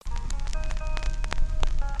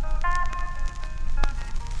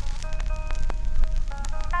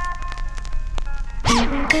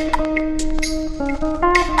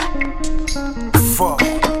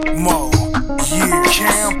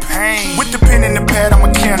Pen in the pad, I'm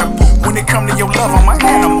a cannibal. When it come to your love, I'm an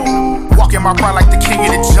animal. Walking my pride like the king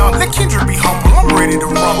of the jungle. Let Kendrick be humble, I'm ready to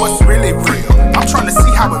run. What's really real? I'm trying to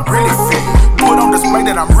see how it really feel. Put on display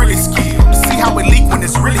that I'm really skilled. See how it leak when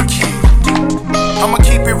it's really killed. I'ma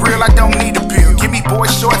keep it real, I don't need a pill. Give me boy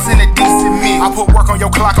shorts and a decent meal. I put work on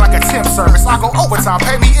your clock like a temp service. I go overtime,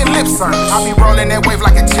 pay me in lip service. I be rolling that wave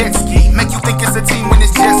like a jet ski. Make you think it's a team when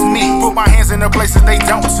it's just me. Put my hands in the places they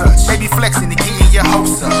don't touch. They be flexing to getting your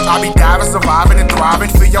hopes up. I be diving, surviving and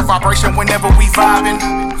thriving. Feel your vibration whenever we vibing.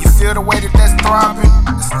 You feel the way that that's throbbing?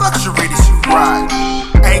 It's luxury that you ride.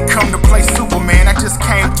 Ain't come to play Superman, I just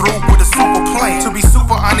came through with a super plan. To be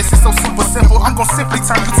super honest, it's so super simple. I'm gon' simply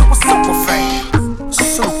turn you to a super fan.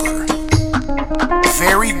 Super,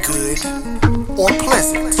 very good, or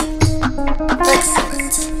pleasant,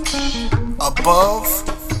 excellent, above,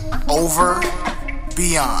 over,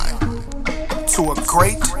 beyond, to a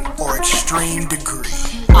great or extreme degree.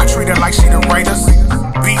 I treat her like she the Raiders,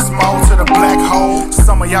 beast mode to the black hole.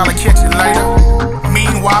 Some of y'all'll catch it later.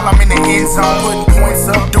 Meanwhile, I'm in the end zone, putting points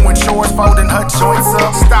up, doing chores, folding her joints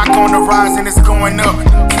up. Stock on the rise and it's going up.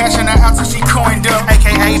 Cashing her out till she coined up,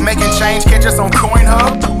 aka making change, catch us on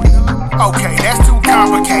CoinHub. Okay, that's too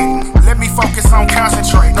complicated. Let me focus on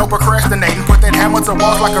concentrate. No procrastinating, put that hammer to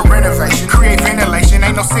walk like a renovation. Create ventilation,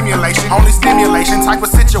 ain't no simulation, only stimulation. Type of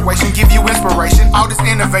situation, give you inspiration. All this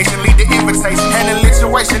innovation lead to invitation. Handle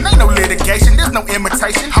situation, ain't no litigation, there's no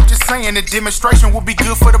imitation. I'm just saying the demonstration will be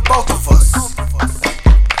good for the both of us.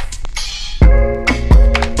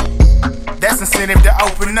 That's incentive to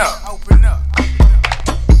open up.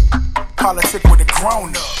 Politic with a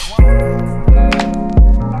grown up.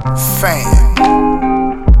 Fan,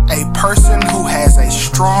 a person who has a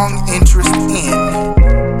strong interest in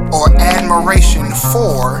or admiration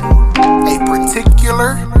for a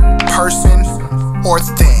particular person or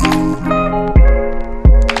thing.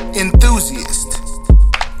 Enthusiast,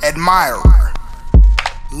 admirer,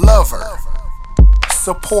 lover,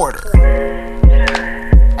 supporter.